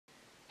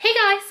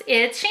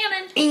it's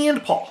Shannon.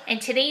 And Paul.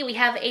 And today we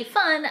have a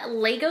fun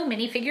Lego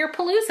minifigure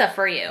palooza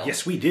for you.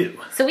 Yes, we do.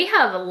 So we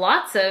have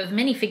lots of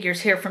minifigures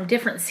here from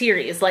different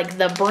series, like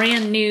the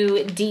brand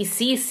new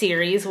DC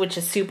series, which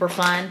is super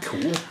fun.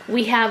 Cool.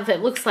 We have,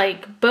 it looks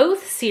like,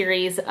 both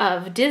series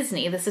of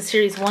Disney. This is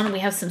series 1, and we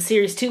have some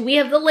series 2. We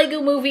have the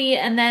Lego movie,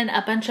 and then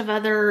a bunch of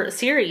other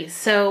series.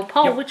 So,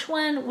 Paul, which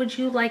one would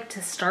you like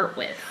to start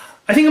with?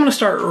 I think I'm going to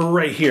start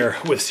right here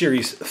with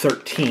Series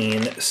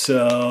 13.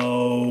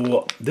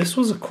 So, this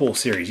was a cool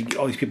series. You get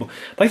all these people.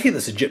 I'd like to get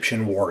this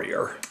Egyptian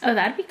warrior. Oh,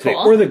 that'd be cool.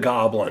 Or the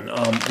goblin.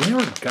 We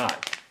already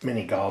got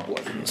many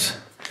goblins.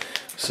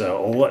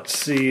 So, let's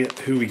see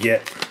who we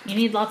get. You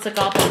need lots of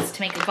goblins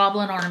to make a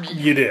goblin army.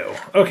 You do.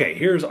 Okay,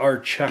 here's our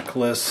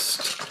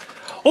checklist.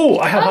 Oh,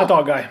 I have Hot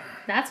Dog Guy.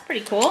 That's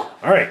pretty cool.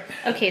 All right.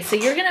 Okay, so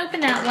you're going to open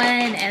that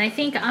one, and I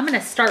think I'm going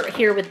to start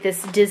here with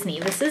this Disney.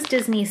 This is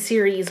Disney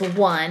Series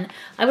 1.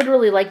 I would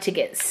really like to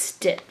get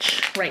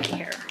Stitch right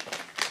here.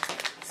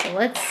 So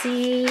let's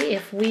see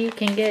if we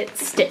can get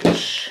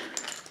Stitch.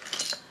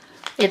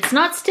 It's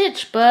not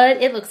Stitch, but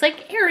it looks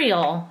like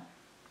Ariel.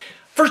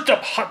 First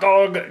up, Hot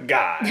Dog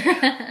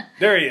Guy.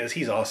 There he is.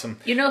 He's awesome.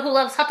 You know who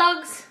loves hot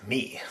dogs?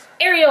 Me.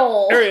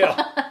 Ariel. Ariel.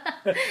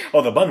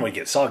 Oh, the bun would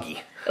get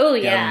soggy. Oh,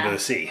 yeah. Down under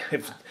the sea.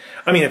 If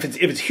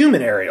it's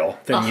human Ariel,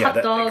 then yeah,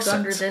 that makes sense. Hot dog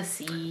under the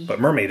sea. But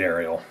mermaid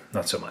Ariel,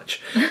 not so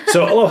much.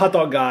 So, hello, Hot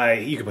Dog Guy.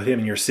 You can put him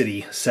in your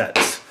city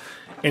sets,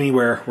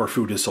 anywhere where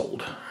food is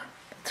sold.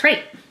 That's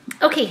right.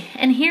 Okay,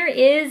 and here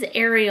is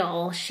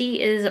Ariel.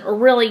 She is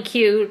really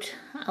cute.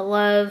 I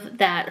love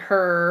that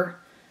her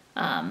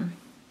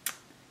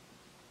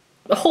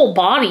the whole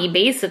body,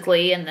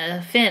 basically, and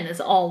the fin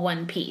is all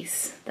one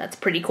piece. That's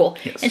pretty cool.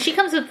 Yes. And she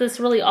comes with this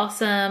really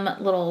awesome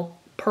little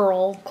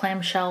pearl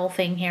clamshell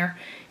thing here.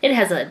 It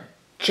has a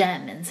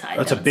gem inside.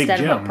 That's a big gem.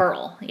 Instead of a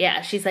pearl.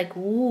 Yeah, she's like,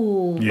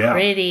 ooh,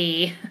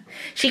 pretty.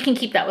 She can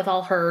keep that with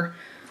all her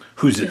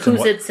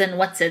who's-its and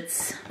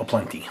what's-its.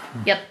 Aplenty.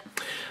 Yep.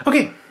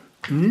 Okay,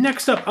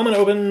 next up, I'm going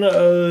to open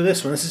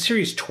this one. This is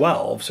Series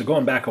 12, so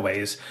going back a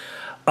ways.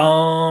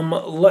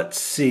 Let's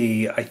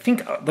see. I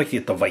think I'd like to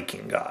get the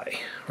Viking guy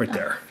right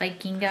there.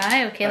 Viking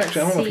guy? Okay, let's see.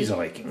 I don't know if he's a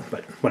Viking,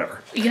 but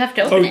whatever. You have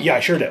to open it. Oh, yeah, I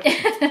sure do.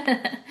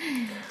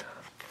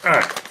 All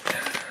right.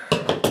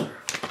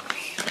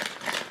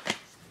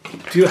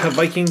 Do you have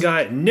Viking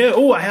guy? No.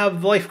 Oh, I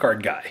have the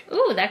lifeguard guy.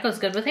 Ooh, that goes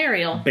good with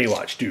Ariel.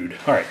 Baywatch dude.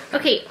 All right.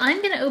 Okay,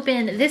 I'm going to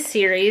open this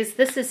series.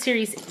 This is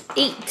Series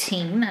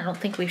 18. I don't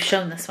think we've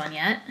shown this one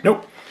yet.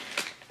 Nope.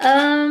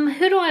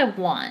 Who do I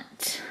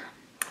want?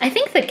 I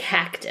think the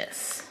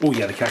cactus. Oh,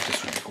 yeah, the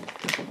cactus would be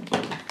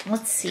cool.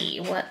 Let's see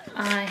what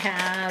I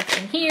have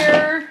in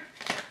here.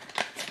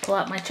 Let's pull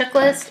out my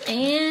checklist.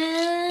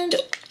 And,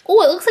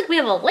 oh, it looks like we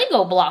have a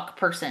Lego block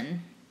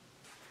person.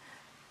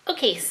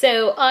 Okay,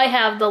 so I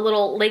have the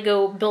little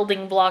Lego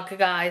building block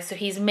guy. So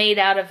he's made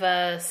out of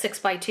a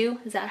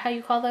 6x2. Is that how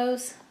you call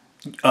those?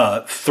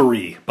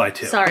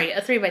 3x2. Sorry,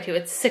 a 3x2.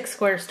 It's 6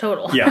 squares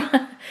total.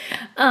 Yeah.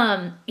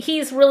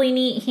 He's really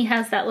neat. He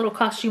has that little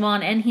costume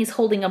on, and he's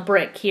holding a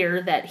brick here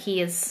that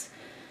he is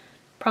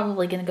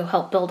probably going to go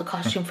help build a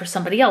costume for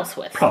somebody else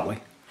with. Probably.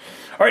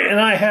 All right, and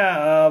I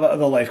have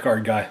the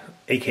lifeguard guy,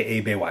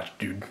 a.k.a. Baywatch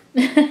dude.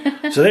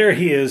 So there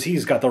he is.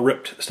 He's got the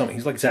ripped stomach.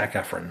 He's like Zac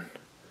Efron.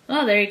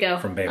 Oh, there you go.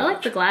 From Baywatch. I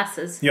like the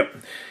glasses. Yep.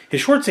 His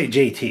shorts say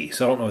JT,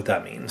 so I don't know what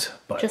that means.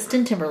 But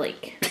Justin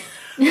Timberlake.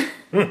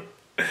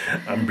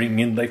 I'm bringing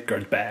in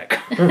lifeguards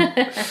back.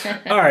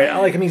 All right, I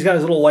like him. He's got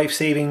his little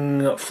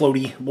life-saving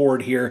floaty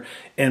board here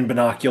and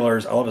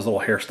binoculars. I love his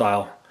little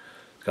hairstyle.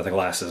 He's got the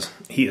glasses.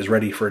 He is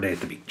ready for a day at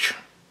the beach.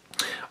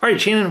 All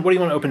right, Shannon, what do you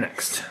want to open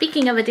next?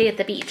 Speaking of a day at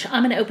the beach,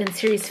 I'm going to open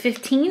Series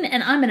 15,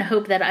 and I'm going to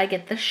hope that I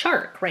get the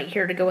shark right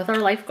here to go with our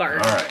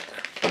lifeguard. All right.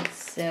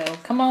 So,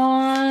 come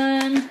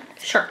on,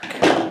 shark.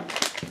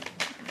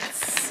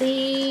 Let's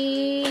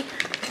see.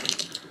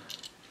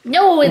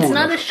 No, it's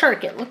not a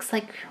shark. It looks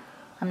like...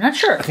 I'm not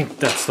sure. I think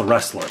that's the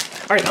wrestler.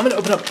 All right, I'm going to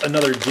open up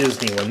another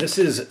Disney one. This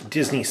is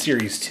Disney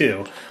Series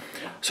 2.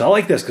 So I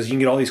like this because you can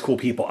get all these cool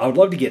people. I would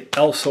love to get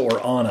Elsa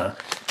or Anna.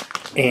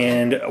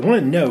 And I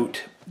want to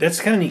note, that's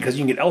kind of neat because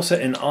you can get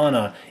Elsa and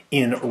Anna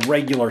in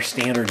regular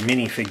standard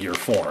minifigure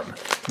form,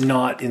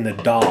 not in the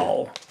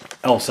doll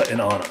Elsa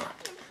and Anna,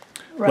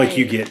 like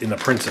you get in the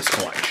Princess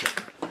Collection.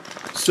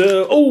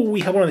 So, oh, we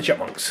have one of the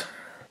chipmunks.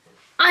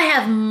 I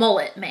have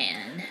Mullet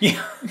Man.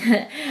 Yeah.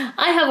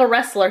 I have a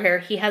wrestler here.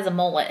 He has a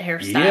mullet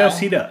hairstyle. Yes,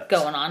 he does.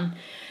 Going on.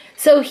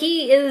 So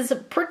he is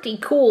pretty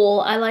cool.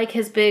 I like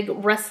his big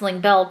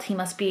wrestling belt. He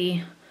must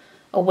be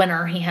a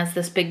winner. He has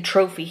this big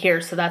trophy here,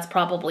 so that's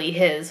probably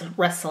his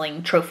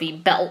wrestling trophy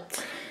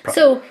belt.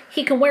 Probably. So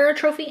he can wear a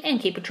trophy and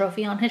keep a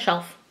trophy on his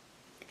shelf.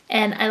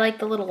 And I like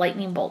the little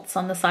lightning bolts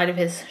on the side of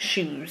his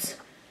shoes.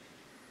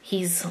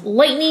 He's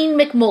Lightning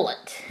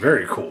McMullet.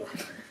 Very cool.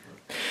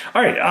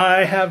 All right,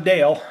 I have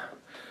Dale.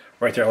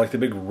 Right there, I like the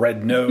big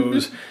red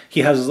nose. He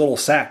has his little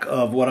sack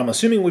of what I'm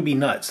assuming would be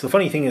nuts. The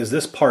funny thing is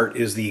this part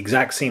is the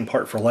exact same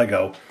part for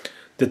Lego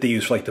that they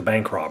use for like the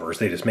bank robbers.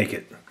 They just make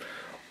it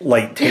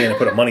light tan and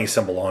put a money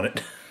symbol on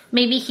it.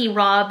 Maybe he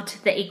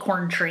robbed the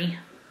acorn tree.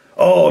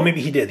 Oh,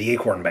 maybe he did. The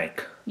Acorn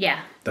Bank.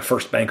 Yeah. The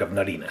first bank of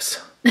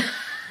nuttiness.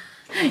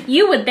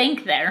 You would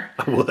bank there.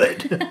 I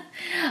would.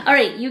 All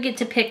right, you get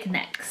to pick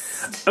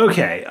next.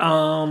 Okay,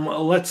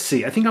 let's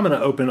see. I think I'm going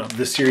to open up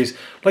this series.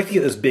 I'd like to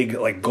get this big,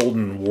 like,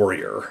 golden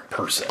warrior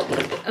person.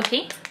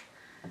 Okay.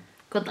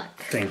 Good luck.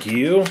 Thank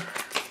you.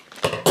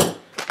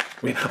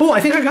 Oh,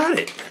 I think I got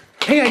it.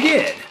 Hey, I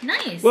did.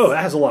 Nice. Whoa,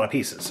 that has a lot of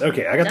pieces.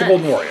 Okay, I got the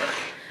golden warrior.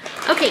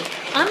 Okay,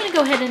 I'm going to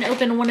go ahead and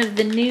open one of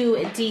the new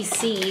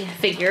DC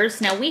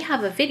figures. Now, we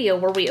have a video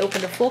where we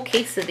opened a full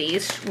case of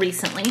these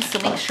recently, so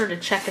make sure to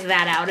check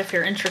that out if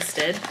you're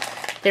interested.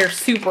 They're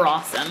super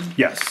awesome.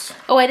 Yes.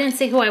 Oh, I didn't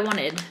say who I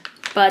wanted,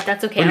 but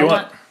that's okay.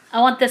 I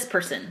want this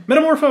person.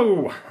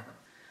 Metamorpho.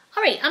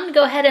 All right, I'm going to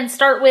go ahead and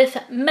start with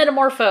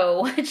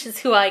Metamorpho, which is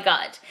who I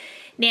got.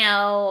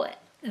 Now,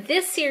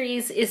 this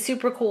series is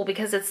super cool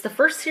because it's the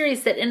first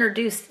series that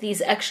introduced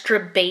these extra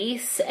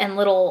base and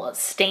little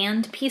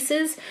stand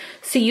pieces,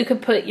 so you can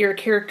put your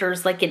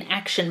characters like in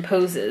action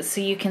poses,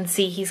 so you can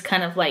see he's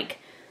kind of like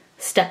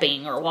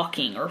stepping or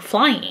walking or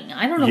flying.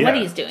 I don't know what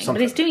he's doing, but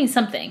he's doing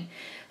something.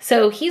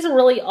 So he's a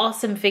really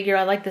awesome figure.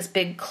 I like this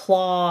big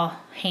claw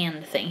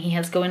hand thing he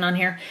has going on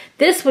here.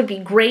 This would be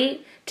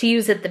great to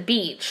use at the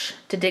beach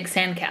to dig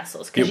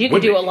sandcastles, because you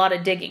could do a lot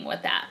of digging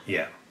with that.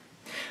 Yeah.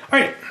 All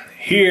right.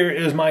 Here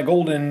is my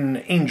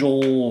golden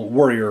angel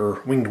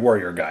warrior, winged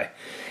warrior guy.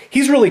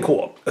 He's really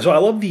cool. So I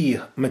love the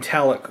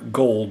metallic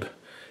gold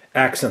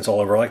accents all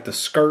over. I like the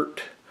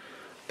skirt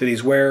that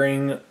he's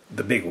wearing,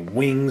 the big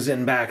wings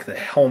in back, the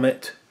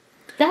helmet.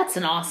 That's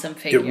an awesome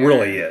figure. It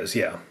really is,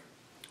 yeah.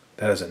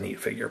 That is a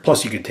neat figure.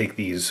 Plus you could take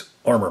these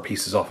armor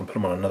pieces off and put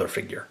them on another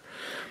figure.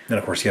 And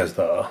of course he has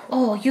the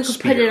Oh, you could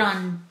put it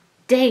on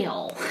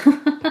Dale.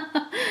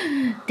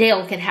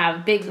 Dale could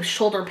have big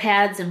shoulder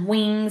pads and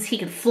wings. He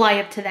could fly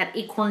up to that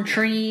acorn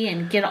tree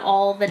and get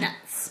all the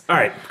nuts. All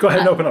right, go ahead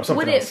and open up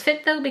something else. Would it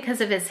fit, though,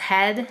 because of his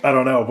head? I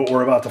don't know, but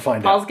we're about to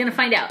find out. Paul's going to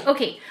find out.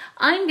 Okay,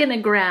 I'm going to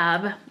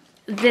grab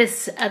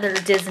this other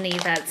Disney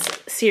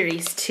that's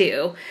Series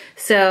 2.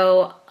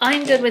 So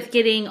I'm good with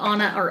getting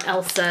Anna or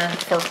Elsa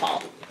for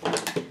Paul.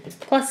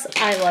 Plus,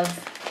 I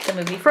love the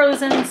movie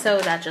Frozen, so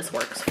that just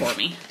works for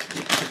me.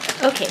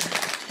 Okay,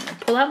 I'm going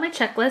to pull out my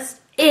checklist.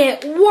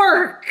 It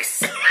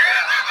works!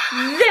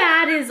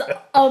 That is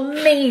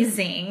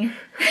amazing.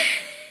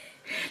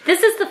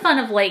 This is the fun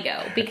of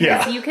Lego,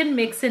 because you can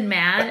mix and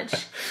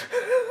match.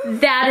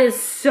 That is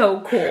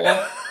so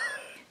cool.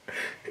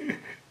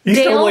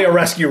 He's totally a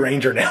rescue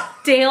ranger now.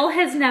 Dale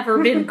has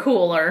never been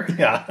cooler.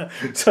 Yeah,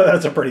 so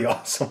that's a pretty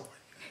awesome.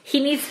 He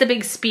needs the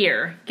big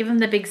spear. Give him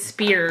the big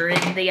spear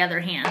in the other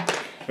hand.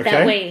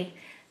 Okay.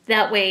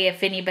 That way,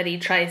 if anybody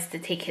tries to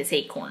take his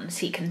acorns,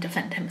 he can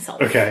defend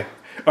himself. Okay.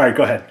 All right,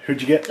 go ahead.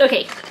 Who'd you get?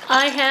 Okay,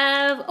 I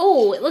have...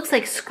 Oh, it looks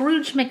like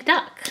Scrooge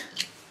McDuck.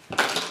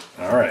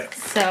 All right.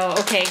 So,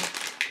 okay.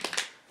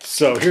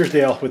 So here's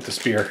Dale with the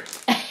spear.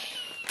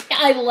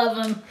 I love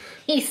him.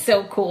 He's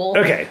so cool.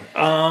 Okay,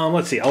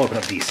 let's see. I'll open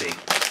up DC.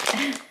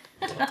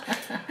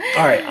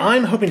 All right,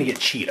 I'm hoping to get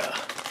Cheetah.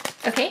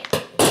 Okay.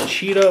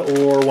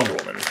 Cheetah or Wonder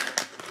Woman.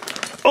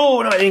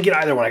 Oh, no, I didn't get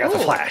either one. I got the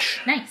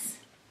Flash. Nice.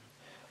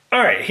 All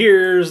right,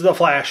 here's the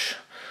Flash.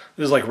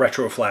 This is like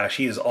retro Flash.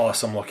 He is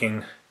awesome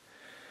looking.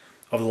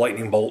 Of the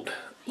lightning bolt.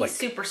 He's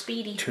super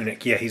speedy.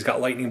 Tunic. Yeah, he's got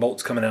lightning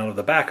bolts coming out of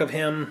the back of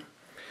him,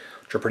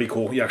 which are pretty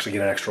cool. You actually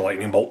get an extra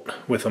lightning bolt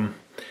with him,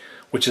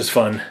 which is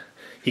fun.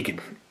 He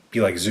could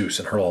be like Zeus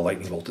and hurl a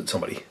lightning bolt at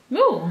somebody.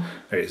 Ooh.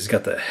 Right, he's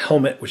got the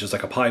helmet, which is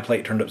like a pie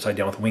plate turned upside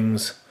down with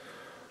wings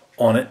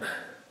on it.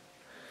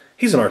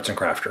 He's an arts and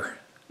crafter.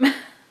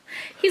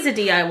 He's a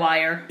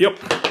DIYer. Yep.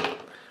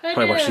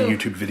 Probably watched a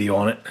YouTube video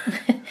on it.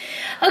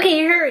 Okay,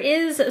 here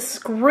is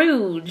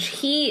Scrooge.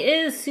 He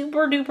is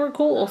super duper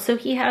cool. So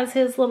he has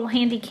his little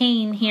handy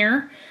cane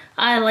here.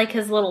 I like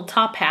his little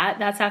top hat.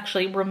 That's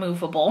actually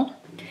removable.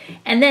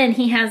 And then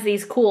he has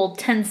these cool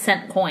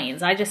 10-cent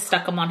coins. I just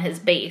stuck them on his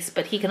base,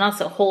 but he can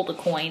also hold a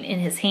coin in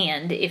his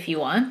hand if you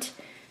want.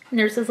 And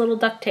there's his little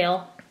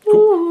ducktail.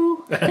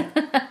 Cool.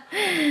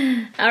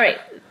 All right,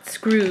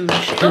 Scrooge.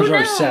 Here's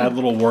our sad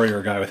little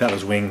warrior guy without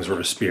his wings or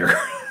his spear.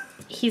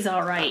 He's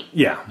all right.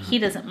 Yeah. He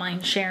doesn't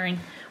mind sharing.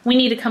 We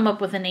need to come up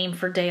with a name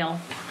for Dale.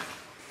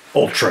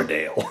 Ultra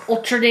Dale.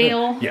 Ultra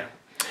Dale? Yeah.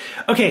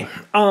 Okay,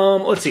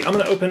 let's see. I'm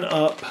going to open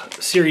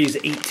up Series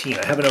 18.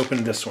 I haven't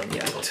opened this one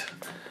yet.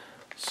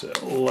 So,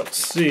 let's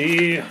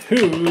see.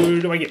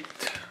 Who do I get?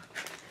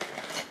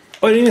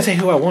 Oh, I didn't even say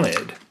who I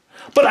wanted.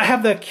 But I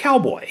have the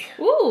cowboy.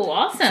 Ooh,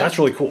 awesome. So that's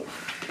really cool.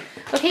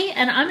 Okay,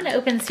 and I'm going to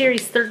open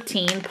Series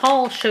 13.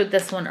 Paul showed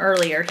this one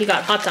earlier. He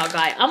got Hot Dog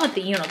Guy. I want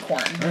the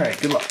unicorn. All right,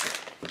 good luck.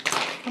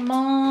 Come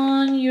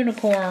on,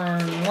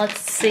 unicorn.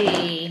 Let's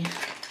see.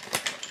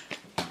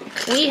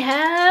 We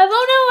have...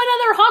 Oh no,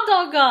 another Hot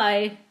Dog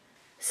Guy.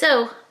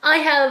 So, I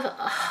have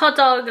Hot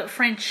Dog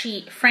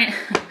Frenchie...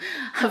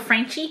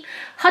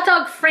 Hot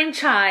Dog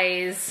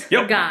franchise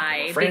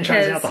guy.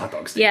 Franchising out the hot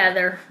dogs. Yeah,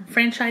 they're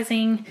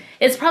franchising.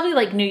 It's probably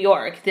like New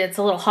York. It's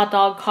a little hot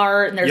dog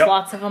cart, and there's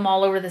lots of them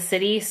all over the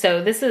city.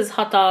 So this is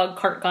Hot Dog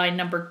Cart Guy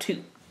number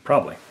 2.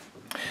 Probably.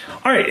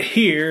 All right,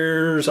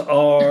 here's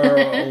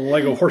our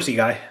Lego horsey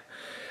guy.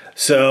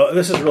 So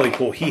this is really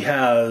cool. He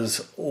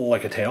has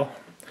like a tail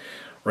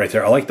right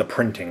there. I like the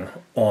printing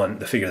on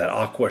the figure, that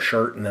aqua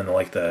shirt, and then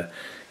like the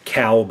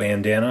cow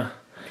bandana.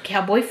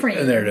 Cowboy fringe.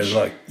 And there it is.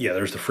 Like, yeah,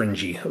 there's the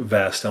fringy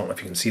vest. I don't know if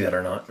you can see that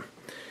or not.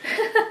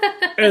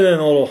 And then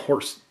the little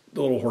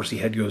horsey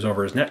head goes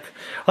over his neck.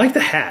 I like the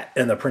hat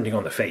and the printing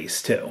on the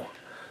face too.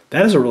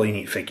 That is a really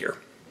neat figure.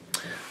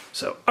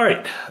 So, all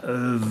right,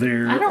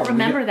 there. I don't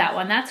remember that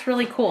one. That's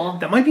really cool.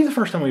 That might be the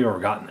first time we've ever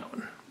gotten that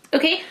one.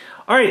 Okay.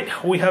 All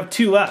right, we have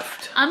 2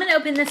 left. I'm going to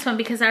open this one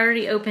because I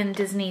already opened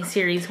Disney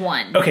Series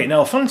 1. Okay,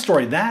 now a fun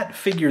story. That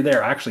figure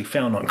there I actually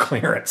found on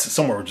clearance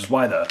somewhere, which is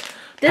why the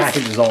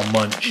package is all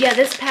munched. Yeah,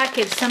 this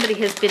package somebody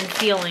has been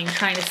feeling,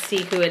 trying to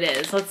see who it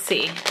is. Let's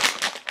see.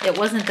 It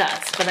wasn't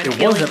us, but I'm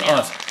feeling now.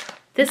 Us.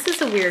 This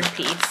is a weird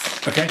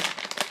piece. Okay.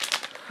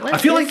 I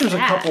feel like there's a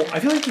couple. I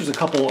feel like there's a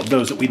couple of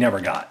those that we never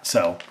got.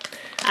 So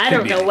I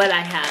don't know what I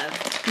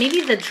have.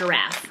 Maybe the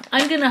giraffe.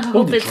 I'm gonna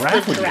hope it's the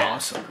giraffe. Would be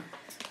awesome.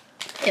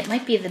 It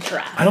might be the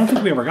giraffe. I don't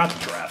think we ever got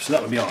the giraffe, so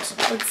that would be awesome.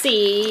 Let's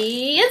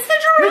see. It's the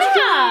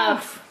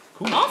giraffe.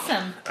 Cool.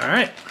 Awesome. All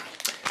right.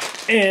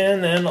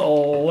 And then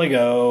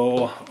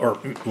Lego,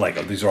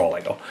 these are all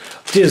Lego.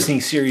 Disney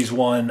Series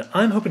 1.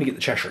 I'm hoping to get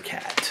the Cheshire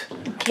Cat.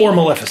 Okay. Or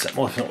Maleficent.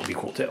 Maleficent would be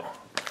cool too.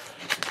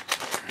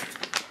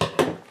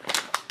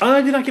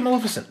 I did not get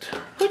Maleficent.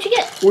 What'd you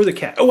get? Or the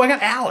cat. Oh, I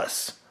got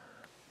Alice.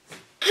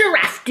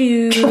 Giraffe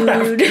Dude.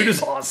 Giraffe Dude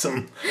is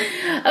awesome.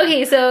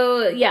 Okay,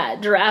 so yeah,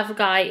 Giraffe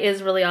Guy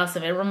is really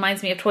awesome. It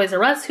reminds me of Toys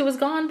R Us, who was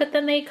gone, but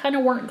then they kind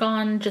of weren't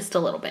gone just a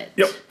little bit.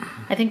 Yep.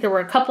 I think there were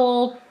a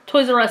couple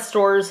Toys R Us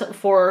stores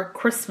for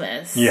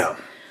Christmas. Yeah.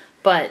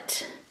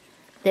 But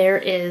there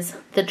is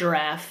the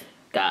Giraffe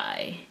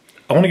Guy.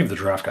 I want to give the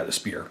Giraffe Guy the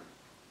spear.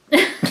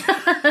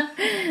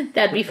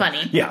 That'd be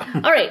funny.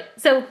 Yeah. All right,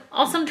 so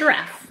awesome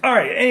giraffe. All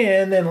right,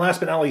 and then last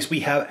but not least,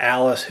 we have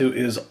Alice, who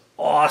is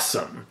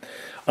awesome.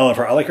 I love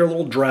her. I like her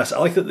little dress. I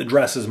like that the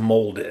dress is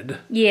molded.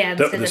 Yeah,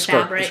 the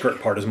fabric. The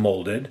skirt part is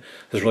molded.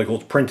 It's really cool.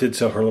 It's printed,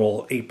 so her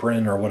little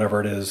apron or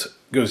whatever it is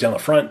goes down the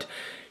front.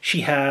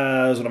 She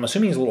has what I'm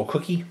assuming is a little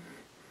cookie.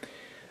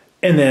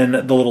 And then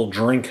the little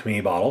drink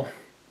me bottle.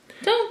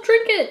 Don't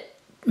drink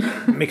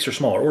it. Makes her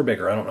smaller or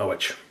bigger. I don't know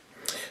which.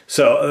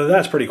 So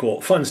that's pretty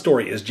cool. Fun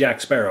story is Jack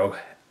Sparrow,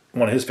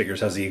 one of his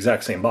figures, has the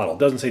exact same bottle.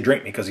 Doesn't say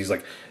drink me because he's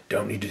like,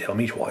 don't need to tell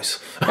me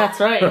twice. That's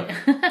right.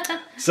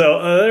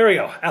 So there we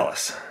go.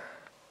 Alice.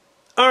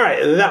 All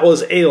right, that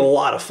was a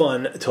lot of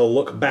fun to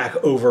look back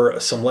over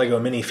some Lego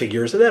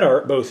minifigures that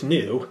are both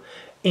new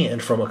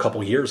and from a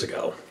couple years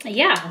ago.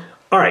 Yeah.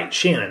 All right,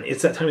 Shannon,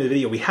 it's that time of the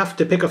video. We have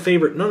to pick a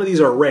favorite. None of these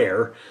are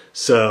rare,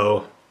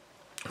 so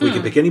we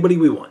can pick anybody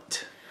we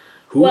want.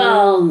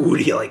 Who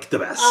do you like the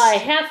best? I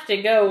have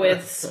to go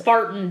with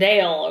Spartan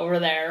Dale over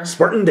there.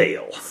 Spartan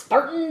Dale.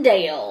 Spartan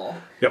Dale.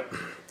 Yep.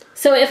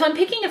 So if I'm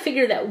picking a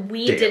figure that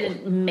we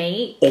didn't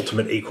make...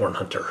 Ultimate Acorn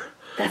Hunter.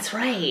 That's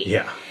right.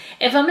 Yeah.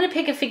 If I'm going to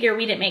pick a figure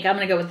we didn't make, I'm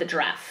going to go with the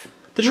giraffe.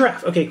 The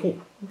giraffe. Okay, cool.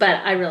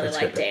 But I really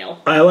like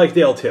Dale. I like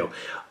Dale too.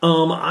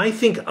 I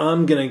think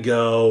I'm going to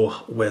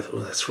go with... Oh,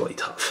 that's really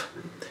tough.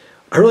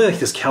 I really like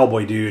this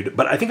cowboy dude,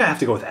 but I think I have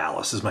to go with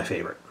Alice as my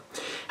favorite.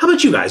 How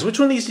about you guys? Which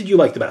one of these did you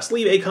like the best?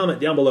 Leave a comment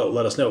down below.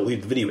 Let us know.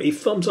 Leave the video a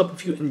thumbs up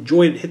if you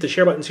enjoyed it. Hit the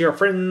share button so your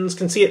friends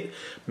can see it.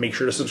 Make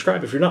sure to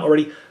subscribe if you're not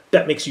already.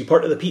 That makes you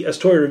part of the PS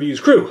Toy Reviews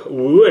crew,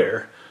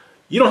 where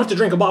you don't have to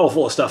drink a bottle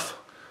full of stuff,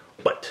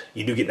 but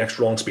you do get an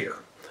extra long spear.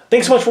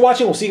 Thanks so much for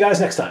watching. We'll see you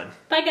guys next time.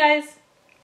 Bye, guys.